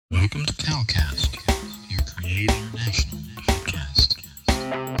Welcome to Calcast, your Create International podcast.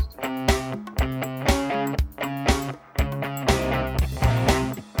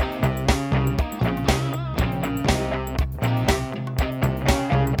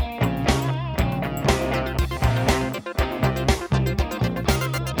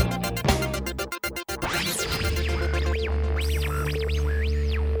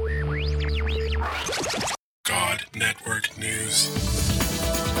 God Network News,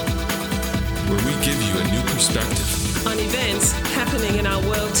 where we give you a new perspective on events happening in our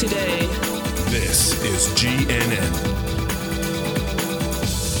world today. This is GNN.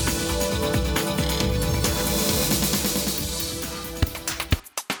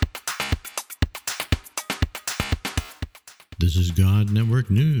 This is God Network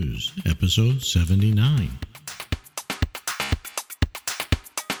News, episode 79.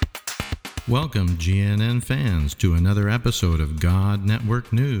 Welcome, GNN fans, to another episode of God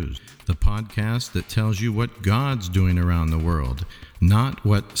Network News, the podcast that tells you what God's doing around the world. Not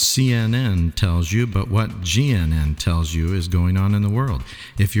what CNN tells you, but what GNN tells you is going on in the world.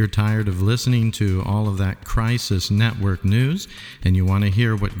 If you're tired of listening to all of that crisis network news and you want to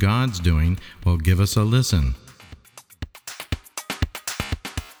hear what God's doing, well, give us a listen.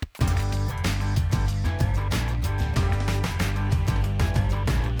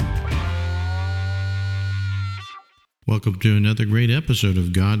 Welcome to another great episode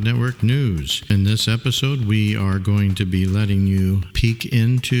of God Network News. In this episode, we are going to be letting you peek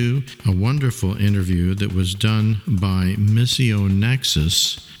into a wonderful interview that was done by Missio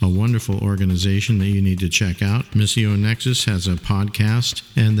Nexus, a wonderful organization that you need to check out. Missio Nexus has a podcast,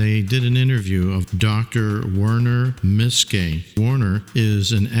 and they did an interview of Dr. Werner Miske. Werner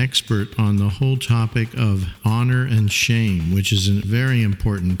is an expert on the whole topic of honor and shame, which is a very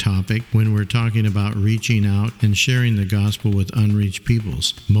important topic when we're talking about reaching out and sharing the gospel with unreached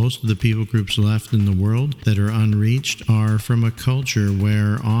peoples. Most of the people groups left in the world that are unreached are from a culture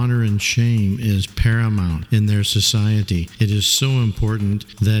where honor and shame is paramount in their society. It is so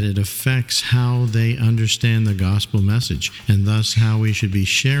important that it affects how they understand the gospel message, and thus how we should be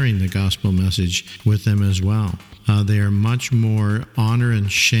sharing the gospel message with them as well. They are much more honor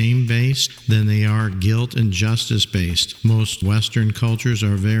and shame based than they are guilt and justice based. Most Western cultures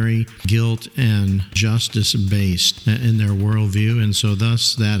are very guilt and justice based in their worldview, and so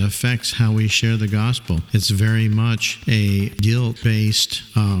thus that affects how we share the gospel. It's very much a guilt based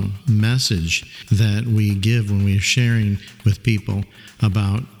message that we give when we're sharing with people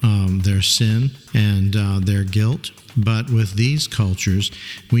about their sin and their guilt. But with these cultures,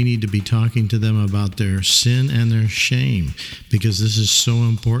 we need to be talking to them about their sin and their shame, because this is so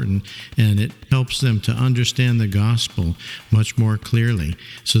important, and it helps them to understand the gospel much more clearly.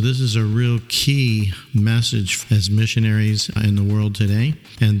 So this is a real key message as missionaries in the world today,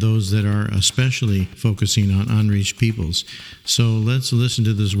 and those that are especially focusing on unreached peoples. So let's listen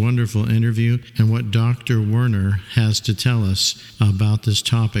to this wonderful interview and what Dr. Werner has to tell us about this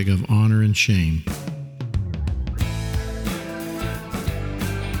topic of honor and shame.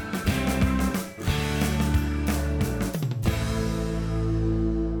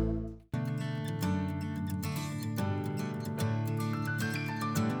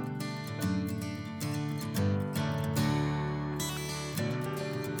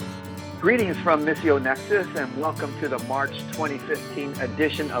 Greetings from Missio Nexus, and welcome to the March 2015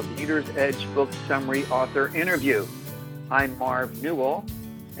 edition of Leader's Edge Book Summary Author Interview. I'm Marv Newell,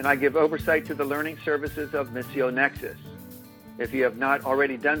 and I give oversight to the learning services of Missio Nexus. If you have not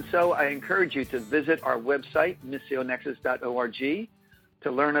already done so, I encourage you to visit our website, missionexus.org,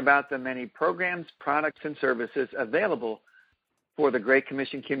 to learn about the many programs, products, and services available for the Great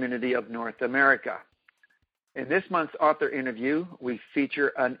Commission community of North America. In this month's author interview, we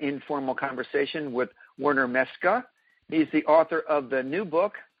feature an informal conversation with Werner Miske. He's the author of the new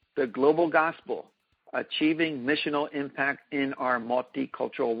book, The Global Gospel, Achieving Missional Impact in Our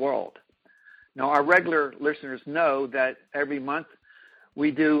Multicultural World. Now, our regular listeners know that every month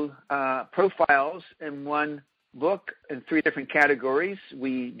we do profiles in one book in three different categories.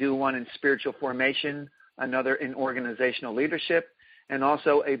 We do one in spiritual formation, another in organizational leadership, and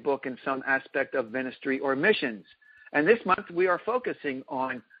also a book in some aspect of ministry or missions. And this month we are focusing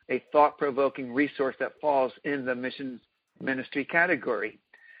on a thought-provoking resource that falls in the missions ministry category.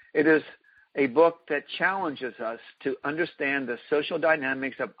 It is a book that challenges us to understand the social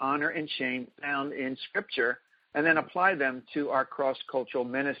dynamics of honor and shame found in Scripture and then apply them to our cross-cultural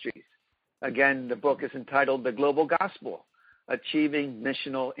ministries. Again, the book is entitled The Global Gospel, Achieving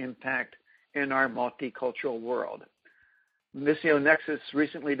Missional Impact in Our Multicultural World. Missio Nexus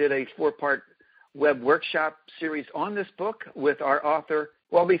recently did a 4-part web workshop series on this book with our author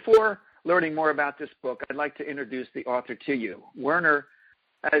Well, before learning more about this book, I'd like to introduce the author to you. Werner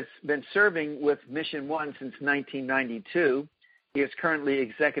has been serving with Mission One since 1992. He is currently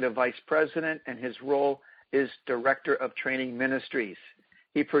Executive Vice President, and his role is Director of Training Ministries.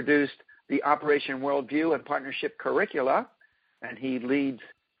 He produced the Operation Worldview and Partnership Curricula, and he leads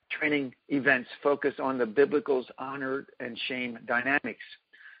training events focused on the biblical's honor and shame dynamics.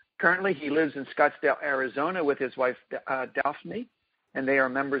 Currently, he lives in Scottsdale, Arizona with his wife, Daphne, and they are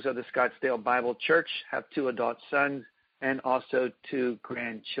members of the Scottsdale Bible Church, have 2 adult sons, and also 2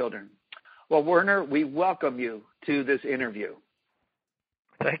 grandchildren. Well, Werner, we welcome you to this interview.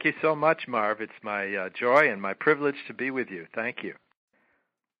 Thank you so much, Marv. It's my joy and my privilege to be with you. Thank you.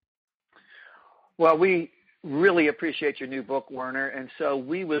 Well, we really appreciate your new book, Werner, and so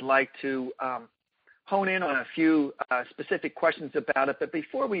we would like to hone in on a few specific questions about it. But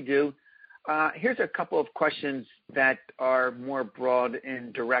before we do, here's a couple of questions that are more broad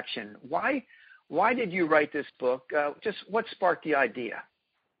in direction. Why did you write this book? Just what sparked the idea?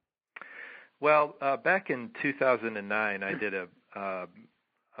 Well, back in 2009, I did a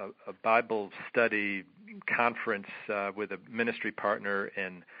Bible study conference with a ministry partner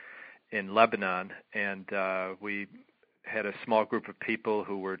in Lebanon, and we had a small group of people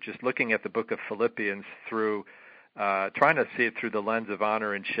who were just looking at the book of Philippians through, trying to see it through the lens of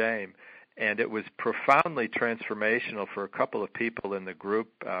honor and shame. And it was profoundly transformational for a couple of people in the group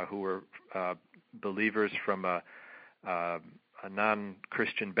who were believers from a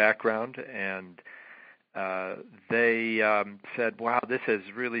non-Christian background, and they said, "Wow, this has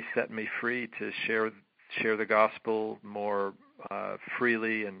really set me free to share the gospel more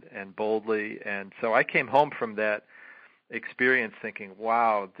freely and boldly." And so I came home from that experience thinking,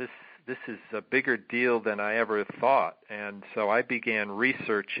 "Wow, this is a bigger deal than I ever thought." And so I began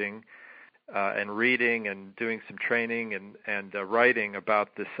researching and reading and doing some training and writing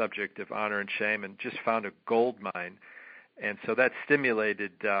about the subject of honor and shame, and just found a gold mine. And so that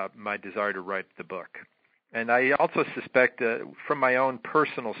stimulated my desire to write the book. And I also suspect from my own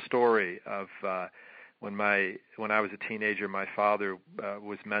personal story of when I was a teenager, my father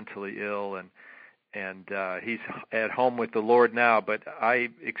was mentally ill, and he's at home with the Lord now, but I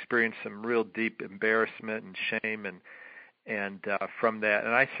experienced some real deep embarrassment and shame and from that,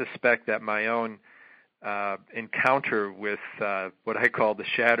 and I suspect that my own encounter with what I call the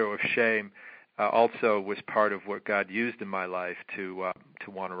shadow of shame also was part of what God used in my life to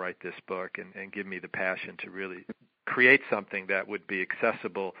want to write this book and give me the passion to really create something that would be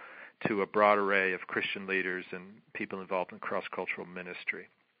accessible to a broad array of Christian leaders and people involved in cross-cultural ministry.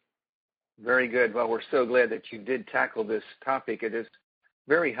 Very good. Well, we're so glad that you did tackle this topic. It is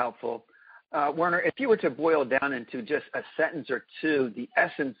very helpful. Werner, if you were to boil down into just a sentence or two the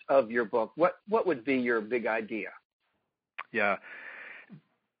essence of your book, what would be your big idea? Yeah.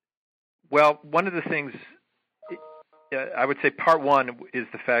 Well, one of the things, I would say part one is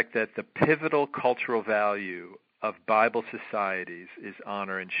the fact that the pivotal cultural value of Bible societies is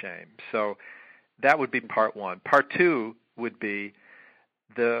honor and shame. So that would be part one. Part two would be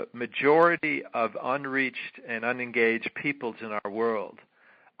the majority of unreached and unengaged peoples in our world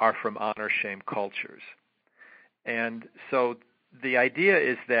are from honor-shame cultures. And so the idea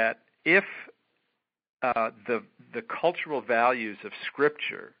is that if the cultural values of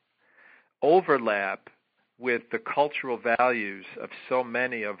Scripture overlap with the cultural values of so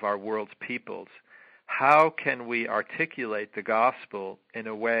many of our world's peoples, how can we articulate the gospel in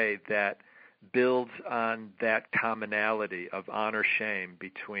a way that builds on that commonality of honor-shame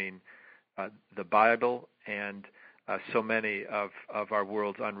between the Bible and so many of our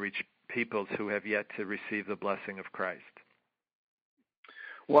world's unreached peoples who have yet to receive the blessing of Christ?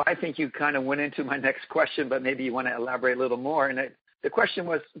 Well, I think you kind of went into my next question, but maybe you want to elaborate a little more. And the question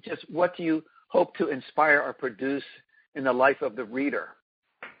was just, what do you hope to inspire or produce in the life of the reader?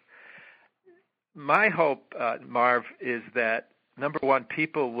 My hope, Marv, is that, number one,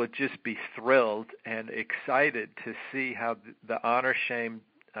 people would just be thrilled and excited to see how the honor-shame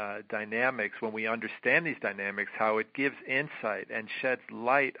dynamics, when we understand these dynamics, how it gives insight and sheds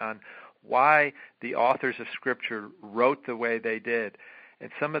light on why the authors of Scripture wrote the way they did. And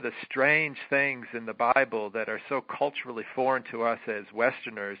some of the strange things in the Bible that are so culturally foreign to us as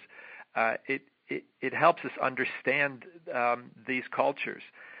Westerners, it helps us understand these cultures.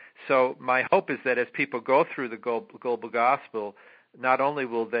 So my hope is that as people go through the global gospel, not only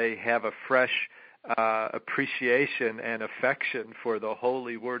will they have a fresh appreciation and affection for the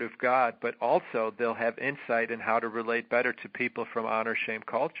holy Word of God, but also they'll have insight in how to relate better to people from honor-shame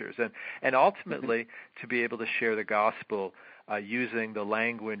cultures, and ultimately to be able to share the gospel using the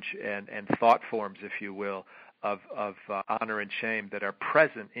language and thought forms, if you will, of honor and shame that are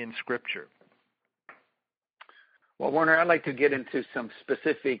present in Scripture. Well, Werner, I'd like to get into some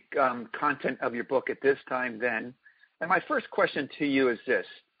specific content of your book at this time then. And my first question to you is this.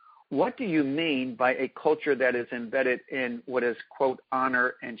 What do you mean by a culture that is embedded in what is, quote,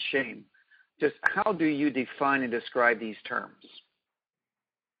 honor and shame? Just how do you define and describe these terms?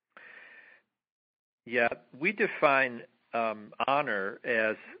 Yeah, we define honor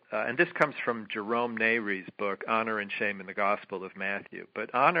as, and this comes from Jerome Nery's book, Honor and Shame in the Gospel of Matthew. But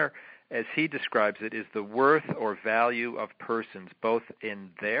honor, as he describes it, is the worth or value of persons, both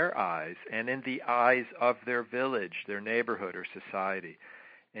in their eyes and in the eyes of their village, their neighborhood, or society.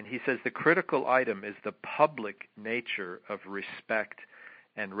 And he says the critical item is the public nature of respect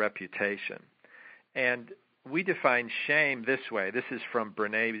and reputation. And we define shame this way. This is from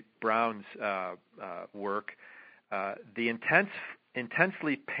Brené Brown's work. The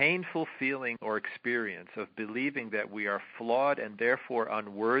intensely painful feeling or experience of believing that we are flawed and therefore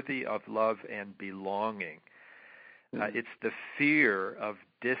unworthy of love and belonging. It's the fear of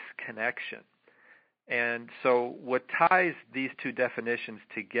disconnection. And so what ties these two definitions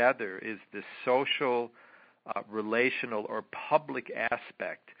together is the social, relational, or public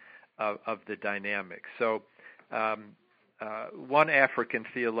aspect of the dynamic. So one African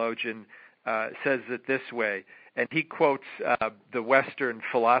theologian says it this way, and he quotes the Western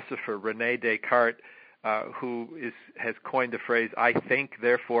philosopher René Descartes, who has coined the phrase, "I think,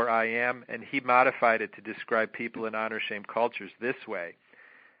 therefore I am," and he modified it to describe people in honor-shame cultures this way,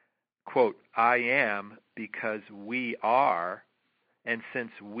 quote, "I am because we are, and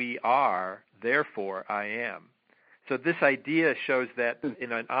since we are, therefore I am." So this idea shows that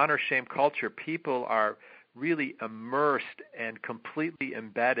in an honor-shame culture, people are really immersed and completely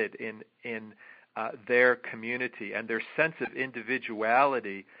embedded in their community, and their sense of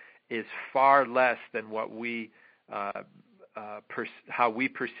individuality is far less than what we how we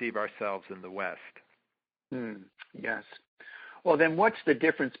perceive ourselves in the West. Yes. Well, then what's the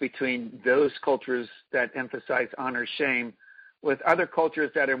difference between those cultures that emphasize honor, shame, with other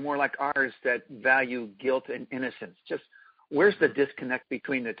cultures that are more like ours that value guilt and innocence? Just where's the disconnect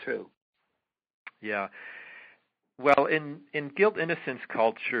between the two? Yeah. Well, in guilt-innocence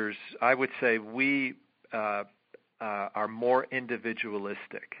cultures, I would say we are more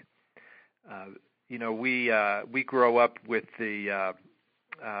individualistic. We grow up with the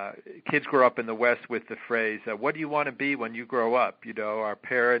kids grow up in the West with the phrase, "What do you want to be when you grow up?" Our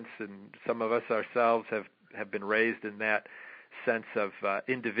parents and some of us ourselves have been raised in that sense of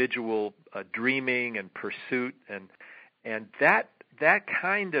individual dreaming and pursuit, and that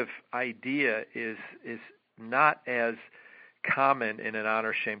kind of idea is not as common in an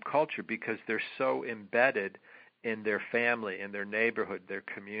honor-shame culture because they're so embedded in their family, in their neighborhood, their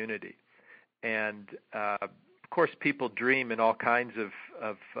community. And of course, people dream in all kinds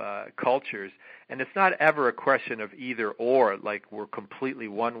of cultures, and it's not ever a question of either or, like we're completely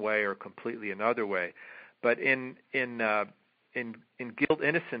one way or completely another way. But in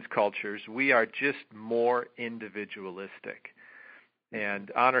guilt-innocence cultures, we are just more individualistic.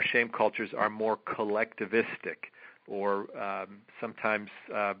 And honor-shame cultures are more collectivistic, or sometimes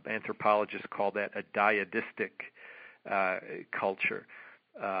anthropologists call that a dyadistic culture,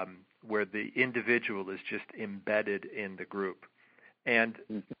 where the individual is just embedded in the group.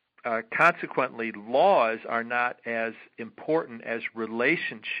 And consequently, laws are not as important as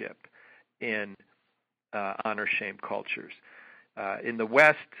relationship in honor-shame cultures. In the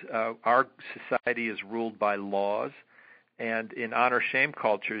West, our society is ruled by laws. And in honor-shame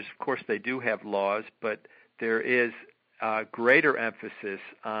cultures, of course, they do have laws, but there is greater emphasis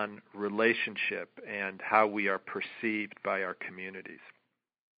on relationship and how we are perceived by our communities.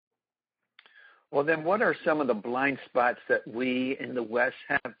 Well, then what are some of the blind spots that we in the West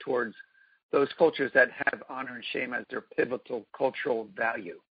have towards those cultures that have honor and shame as their pivotal cultural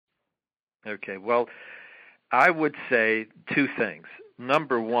value? Okay, well, I would say two things.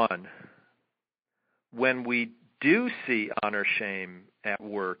 Number one, when we do see honor-shame at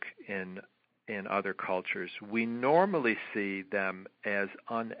work in other cultures, we normally see them as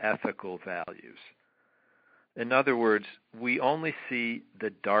unethical values. In other words, we only see the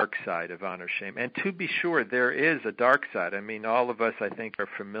dark side of honor-shame. And to be sure, there is a dark side. I mean, all of us, I think, are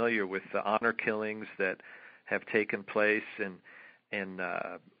familiar with the honor killings that have taken place in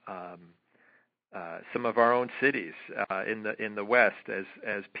some of our own cities in the West,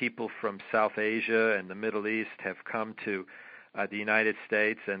 as people from South Asia and the Middle East have come to the United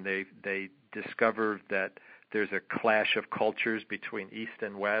States, and they discover that there's a clash of cultures between East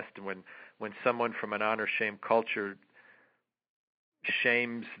and West. And when someone from an honor-shame culture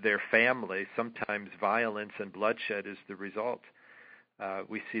shames their family, sometimes violence and bloodshed is the result.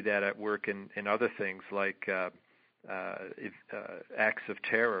 We see that at work in other things like acts of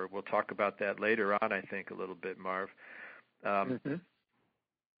terror. We'll talk about that later on, I think, a little bit, Marv.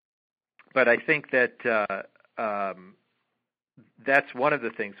 But I think that that's one of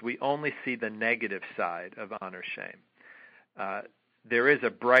the things. We only see the negative side of honor-shame. There is a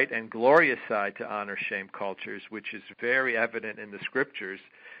bright and glorious side to honor-shame cultures, which is very evident in the Scriptures.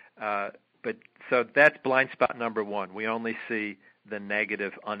 But so that's blind spot number one. We only see the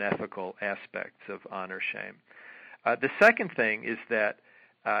negative, unethical aspects of honor-shame. The second thing is that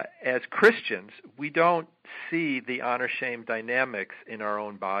as Christians, we don't see the honor-shame dynamics in our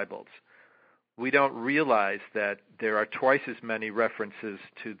own Bibles. We don't realize that there are twice as many references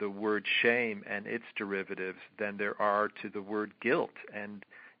to the word shame and its derivatives than there are to the word guilt and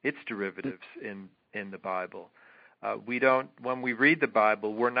its derivatives in the Bible. When we read the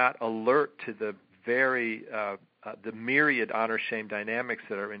Bible, we're not alert to the the myriad honor-shame dynamics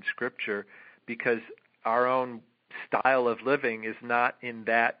that are in Scripture, because our own style of living is not in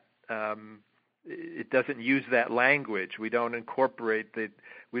that. It doesn't use that language. We don't incorporate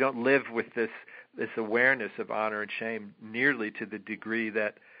we don't live with this awareness of honor and shame nearly to the degree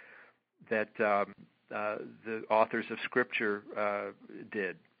that the authors of Scripture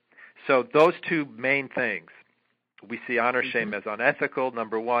did. So those two main things. We see honor-shame as unethical,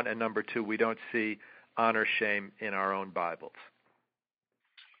 number one, and number two, we don't see honor-shame in our own Bibles.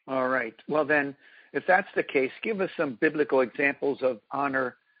 All right. Well, then, if that's the case, give us some biblical examples of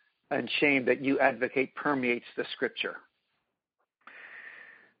honor and shame that you advocate permeates the Scripture.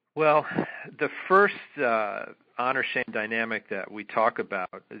 Well, the first honor-shame dynamic that we talk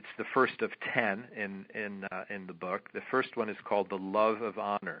about, it's the first of 10 in the book. The first one is called the love of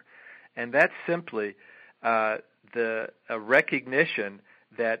honor. And that's simply a recognition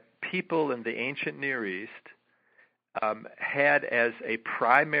that people in the ancient Near East had as a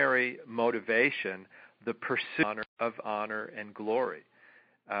primary motivation the pursuit of honor and glory.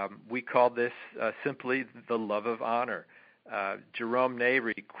 We call this simply the love of honor. Jerome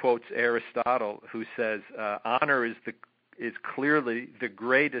Neri quotes Aristotle, who says, honor is clearly the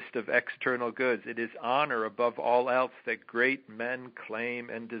greatest of external goods. It is honor above all else that great men claim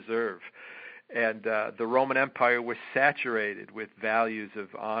and deserve. And the Roman Empire was saturated with values of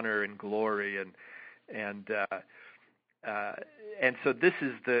honor and glory, and so this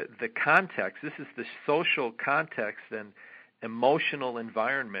is the context. This is the social context and emotional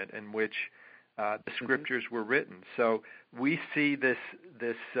environment in which the Scriptures were written. So we see the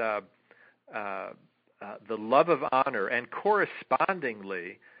love of honor, and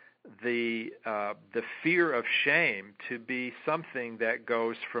correspondingly the fear of shame to be something that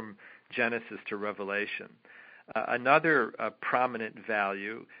goes from Genesis to Revelation. Another prominent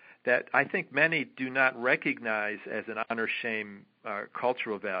value that I think many do not recognize as an honor-shame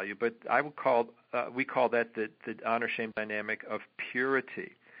cultural value, but we call that the honor-shame dynamic of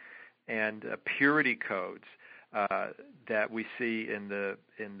purity, and purity codes that we see in the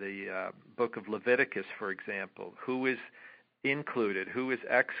book of Leviticus, for example. Who is included? Who is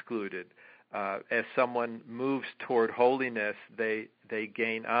excluded? As someone moves toward holiness, they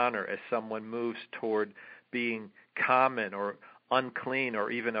gain honor. As someone moves toward being common or unclean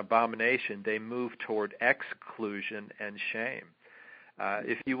or even abomination, they move toward exclusion and shame.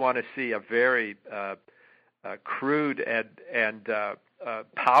 If you want to see a very crude and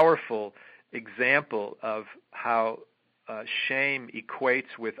powerful example of how shame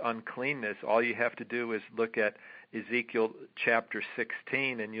equates with uncleanness, all you have to do is look at Ezekiel chapter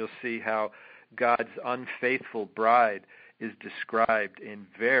 16, and you'll see how God's unfaithful bride is described in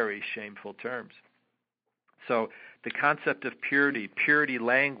very shameful terms. So the concept of purity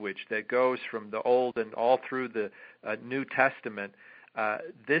language that goes from the Old and all through the New Testament,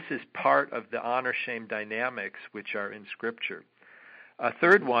 this is part of the honor-shame dynamics which are in Scripture. A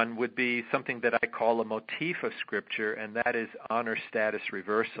third one would be something that I call a motif of Scripture, and that is honor-status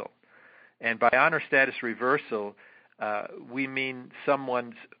reversal. And by honor-status reversal, we mean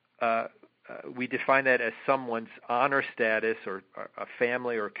we define that as someone's honor status, or a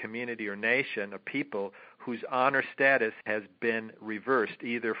family or community or nation, a people whose honor status has been reversed,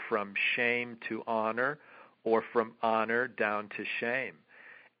 either from shame to honor or from honor down to shame.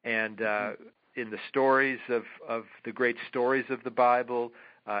 And in the stories of the great stories of the Bible,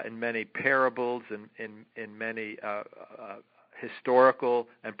 in many parables, and in many historical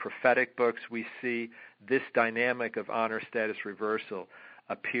and prophetic books, we see this dynamic of honor status reversal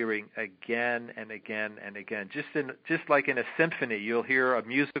appearing again and again and again. Just like in a symphony, you'll hear a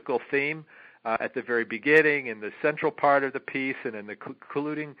musical theme at the very beginning, in the central part of the piece, and in the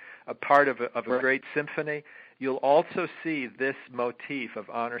concluding part of a great symphony, you'll also see this motif of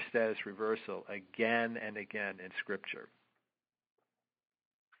honor status reversal again and again in Scripture.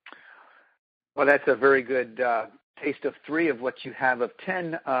 Well, that's a very good taste of 3 of what you have of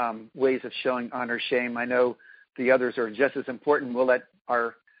 10 ways of showing honor shame. I know the others are just as important. We'll let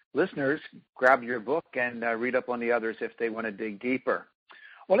our listeners grab your book and read up on the others if they want to dig deeper.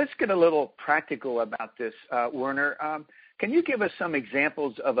 Well, let's get a little practical about this, Werner. Can you give us some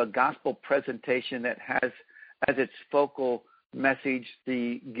examples of a gospel presentation that has as its focal message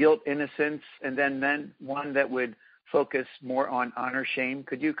the guilt, innocence, and then one that would focus more on honor, shame?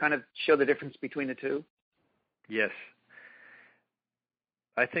 Could you kind of show the difference between the two? Yes.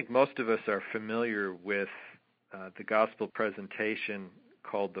 I think most of us are familiar with the gospel presentation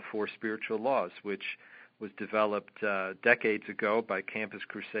called The Four Spiritual Laws, which was developed decades ago by Campus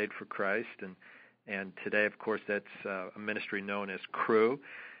Crusade for Christ, and today, of course, that's a ministry known as Cru.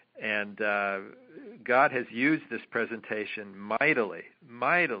 And God has used this presentation mightily.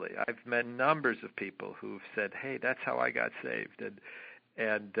 I've met numbers of people who've said, "Hey, that's how I got saved,"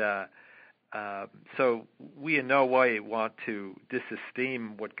 and so we in no way want to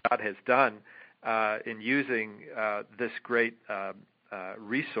disesteem what God has done in using this great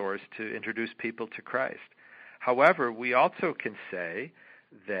resource to introduce people to Christ. However, we also can say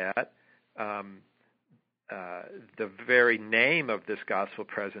that the very name of this gospel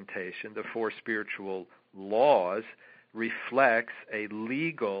presentation, the Four Spiritual Laws, reflects a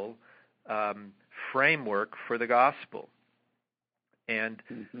legal framework for the gospel. And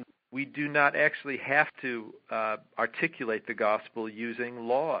we do not actually have to articulate the gospel using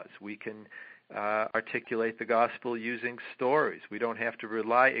laws. We can articulate the gospel using stories. We don't have to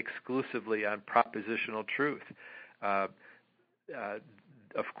rely exclusively on propositional truth. Of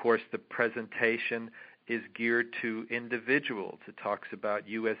course, the presentation is geared to individuals. It talks about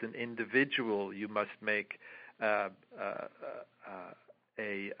you as an individual. You must make a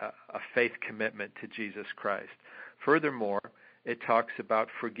faith commitment to Jesus Christ. Furthermore, it talks about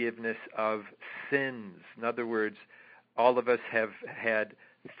forgiveness of sins. In other words, all of us have had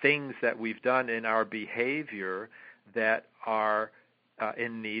things that we've done in our behavior that are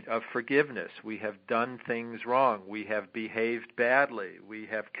in need of forgiveness. We have done things wrong. We have behaved badly. We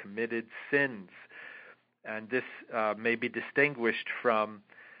have committed sins. And this may be distinguished from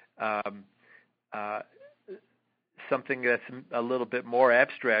something that's a little bit more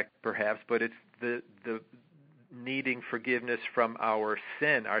abstract, perhaps, but it's the needing forgiveness from our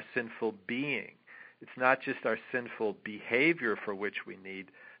sin, our sinful being. It's not just our sinful behavior for which we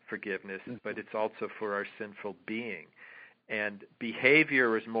need forgiveness, but it's also for our sinful being. And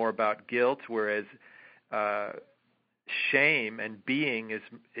behavior is more about guilt, whereas shame and being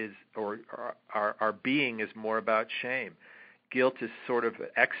our being is more about shame. Guilt is sort of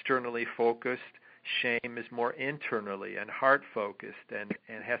externally focused. Shame is more internally and heart-focused and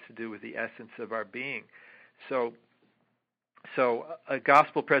has to do with the essence of our being. So a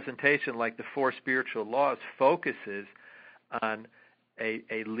gospel presentation like the Four Spiritual Laws focuses on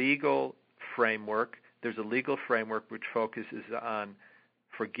a legal framework. There's a legal framework which focuses on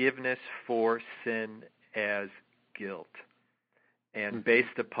forgiveness for sin as guilt and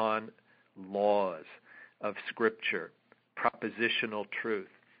based upon laws of Scripture, propositional truth.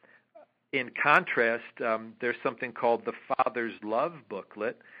 In contrast, there's something called the Father's Love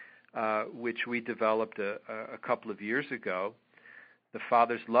booklet, which we developed a couple of years ago. The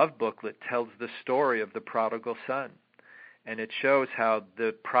Father's Love booklet tells the story of the prodigal son, and it shows how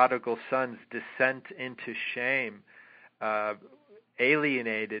the prodigal son's descent into shame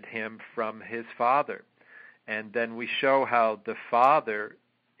alienated him from his father. And then we show how the father,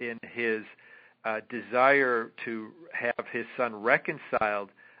 in his desire to have his son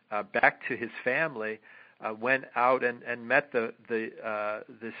reconciled back to his family, went out and met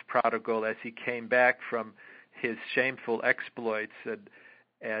this prodigal as he came back from his shameful exploits,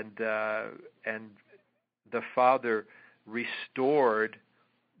 and the father restored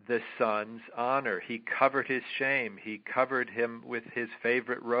the son's honor. He covered his shame. He covered him with his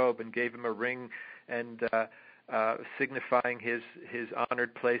favorite robe and gave him a ring, and signifying his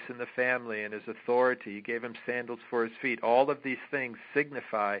honored place in the family and his authority. He gave him sandals for his feet. All of these things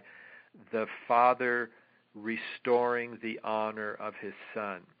signify the father restoring the honor of his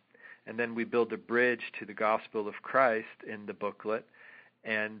son. And then we build a bridge to the gospel of Christ in the booklet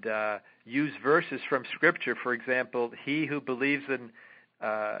and use verses from Scripture. For example, he who believes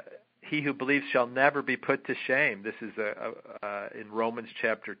shall never be put to shame. This is in Romans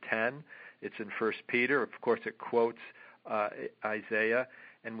chapter 10. It's in 1 Peter. Of course, it quotes Isaiah.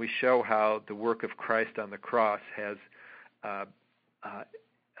 and we show how the work of Christ on the cross has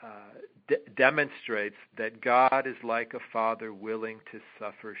demonstrates that God is like a father willing to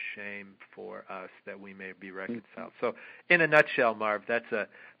suffer shame for us that we may be reconciled. So in a nutshell, Marv, that's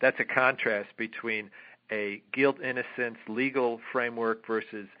a contrast between a guilt-innocence legal framework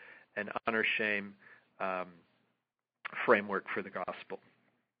versus an honor-shame framework for the gospel.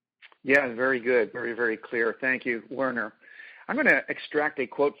 Yeah, very good. Very, very clear. Thank you, Werner. I'm going to extract a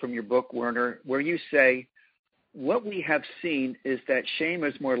quote from your book, Werner, where you say, "What we have seen is that shame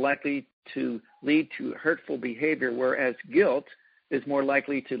is more likely to lead to hurtful behavior, whereas guilt is more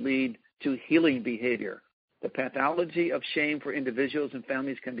likely to lead to healing behavior. The pathology of shame for individuals and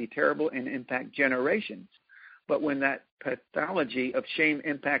families can be terrible and impact generations. But when that pathology of shame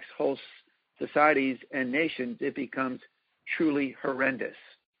impacts whole societies and nations, it becomes truly horrendous."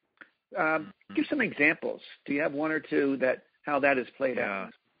 Give some examples. Do you have one or two how that is played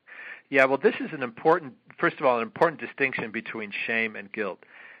out? Yeah, well, this is an important distinction between shame and guilt.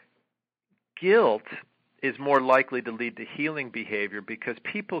 Guilt is more likely to lead to healing behavior because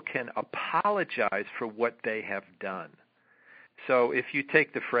people can apologize for what they have done. So if you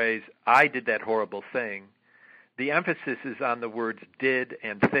take the phrase, "I did that horrible thing," the emphasis is on the words did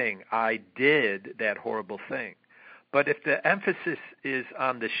and thing. I did that horrible thing. But if the emphasis is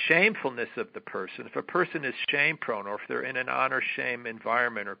on the shamefulness of the person, if a person is shame-prone or if they're in an honor-shame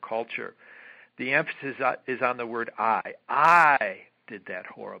environment or culture, the emphasis is on the word I. I did that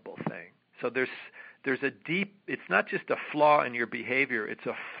horrible thing. So there's a deep, it's not just a flaw in your behavior, it's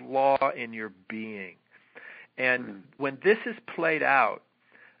a flaw in your being. And when this is played out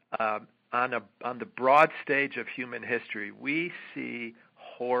on the broad stage of human history, we see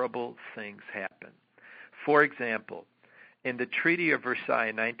horrible things happen. For example, in the Treaty of Versailles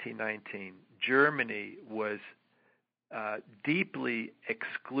in 1919, Germany was deeply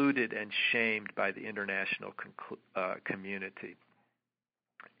excluded and shamed by the international community.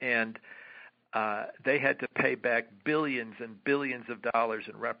 And they had to pay back billions and billions of dollars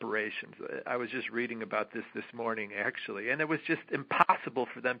in reparations. I was just reading about this morning, actually, and it was just impossible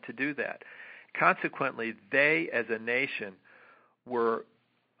for them to do that. Consequently, they, as a nation, were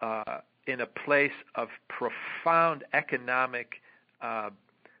in a place of profound economic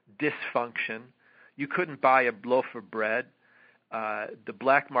dysfunction. You couldn't buy a loaf of bread. The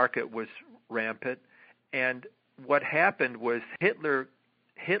black market was rampant. And what happened was Hitler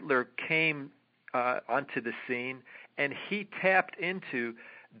came onto the scene, and he tapped into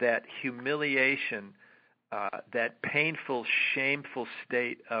that humiliation, that painful, shameful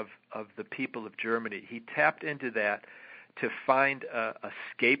state of the people of Germany. He tapped into that to find a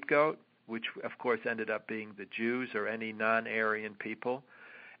scapegoat, which of course ended up being the Jews or any non-Aryan people.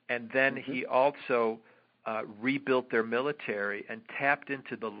 And then he also rebuilt their military and tapped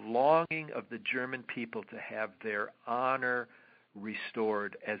into the longing of the German people to have their honor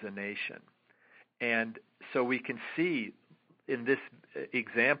restored as a nation. And so we can see in this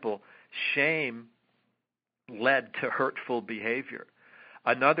example, shame led to hurtful behavior.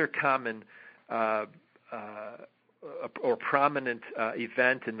 Another common or prominent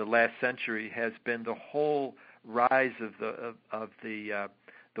event in the last century has been the whole rise of the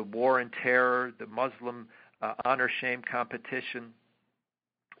war and terror, the Muslim honor-shame competition.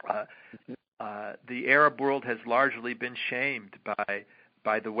 The Arab world has largely been shamed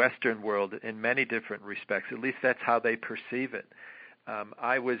by the Western world in many different respects. At least that's how they perceive it.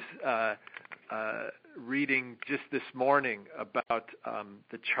 I was reading just this morning about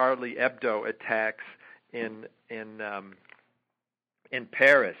the Charlie Hebdo attacks in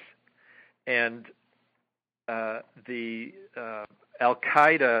Paris, and the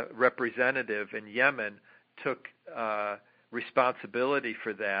Al-Qaeda representative in Yemen took responsibility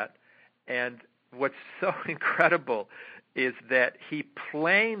for that. And what's so incredible is that he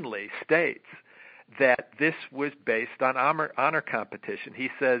plainly states that this was based on honor competition. He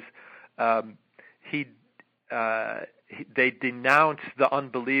says they denounced the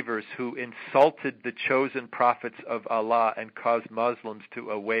unbelievers who insulted the chosen prophets of Allah and caused Muslims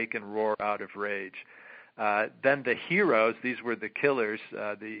to awake and roar out of rage. Then the heroes, these were the killers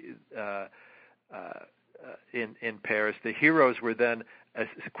in Paris, the heroes were then,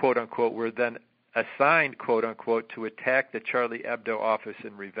 quote unquote, assigned, quote unquote, to attack the Charlie Hebdo office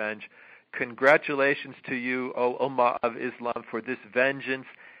in revenge. Congratulations to you, O Ummah of Islam, for this vengeance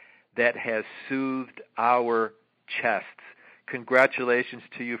that has soothed our chests. Congratulations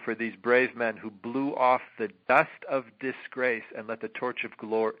to you for these brave men who blew off the dust of disgrace and lit the torch of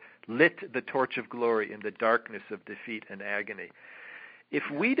glory in the darkness of defeat and agony. if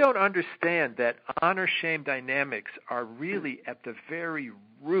we don't understand that honor-shame dynamics are really at the very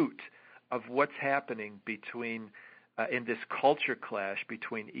root of what's happening between in this culture clash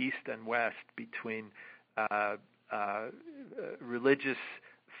between East and West, between religious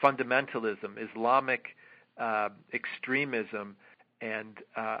fundamentalism, Islamic extremism, and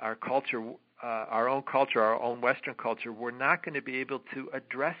our culture, our own culture, our own Western culture, we're not going to be able to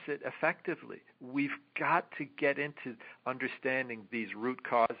address it effectively. We've got to get into understanding these root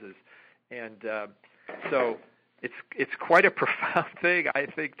causes, and so it's quite a profound thing, I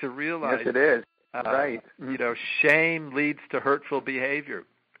think, to realize. Yes, it is. Right. You know, shame leads to hurtful behavior.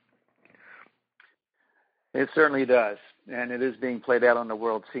 It certainly does, and it is being played out on the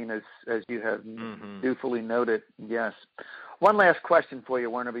world scene, as you have dutifully noted. Yes. One last question for you,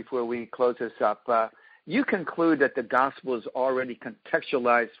 Werner, before we close this up. You conclude that the gospel is already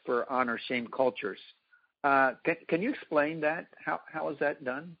contextualized for honor-shame cultures. Can you explain that? How is that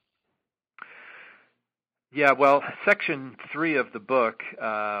done? Yeah, well, section 3 of the book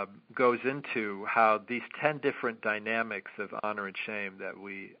goes into how these 10 different dynamics of honor and shame that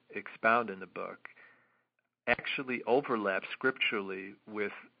we expound in the book actually overlap scripturally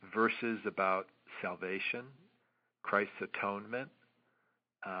with verses about salvation, Christ's atonement,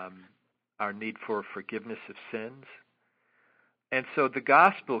 our need for forgiveness of sins. And so the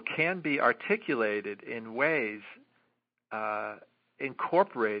gospel can be articulated in ways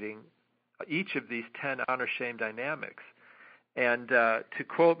incorporating each of these 10 honor-shame dynamics. And to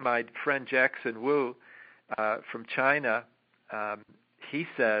quote my friend Jackson Wu from China, he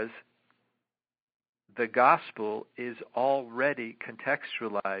says, the gospel is already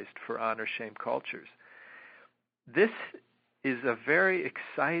contextualized for honor-shame cultures. This is a very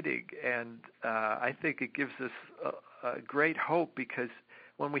exciting, and I think it gives us a great hope, because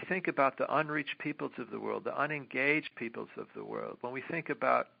when we think about the unreached peoples of the world, the unengaged peoples of the world, when we think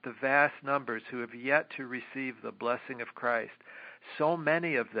about the vast numbers who have yet to receive the blessing of Christ, so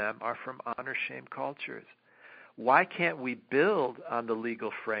many of them are from honor-shame cultures. Why can't we build on the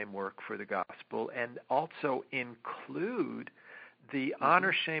legal framework for the gospel and also include the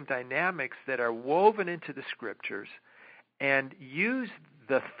honor-shame dynamics that are woven into the scriptures and use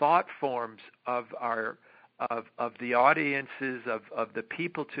the thought forms of our of the audiences, of the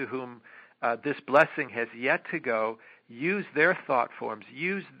people to whom this blessing has yet to go, use their thought forms,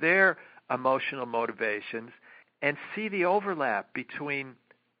 use their emotional motivations, and see the overlap between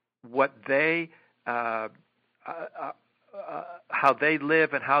what they how they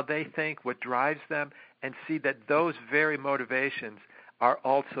live and how they think, what drives them, and see that those very motivations are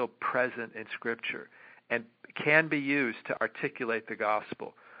also present in Scripture and can be used to articulate the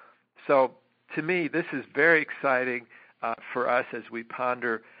gospel. So, to me, this is very exciting for us as we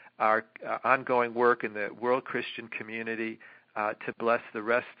ponder our ongoing work in the world Christian community to bless the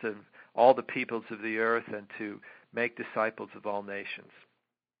rest of all the peoples of the earth and to make disciples of all nations.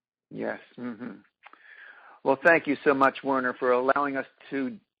 Yes. Mm-hmm. Well, thank you so much, Werner, for allowing us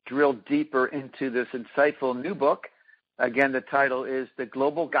to drill deeper into this insightful new book. Again, the title is The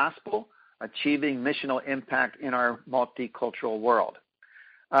Global Gospel, Achieving Missional Impact in Our Multicultural World.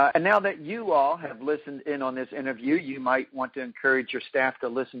 And now that you all have listened in on this interview, you might want to encourage your staff to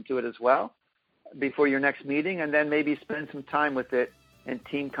listen to it as well before your next meeting, and then maybe spend some time with it in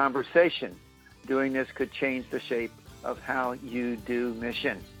team conversation. Doing this could change the shape of how you do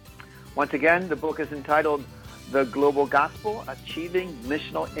mission. Once again, the book is entitled The Global Gospel, Achieving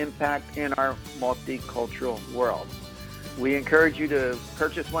Missional Impact in Our Multicultural World. We encourage you to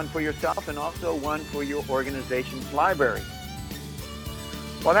purchase one for yourself and also one for your organization's library.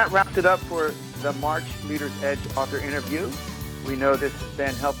 Well, that wraps it up for the March Leaders Edge author interview. We know this has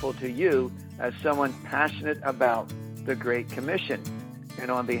been helpful to you as someone passionate about the Great Commission. And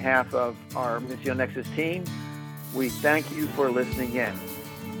on behalf of our Missio Nexus team, we thank you for listening in.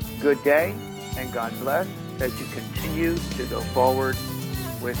 Good day, and God bless as you continue to go forward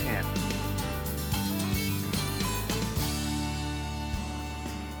with Him.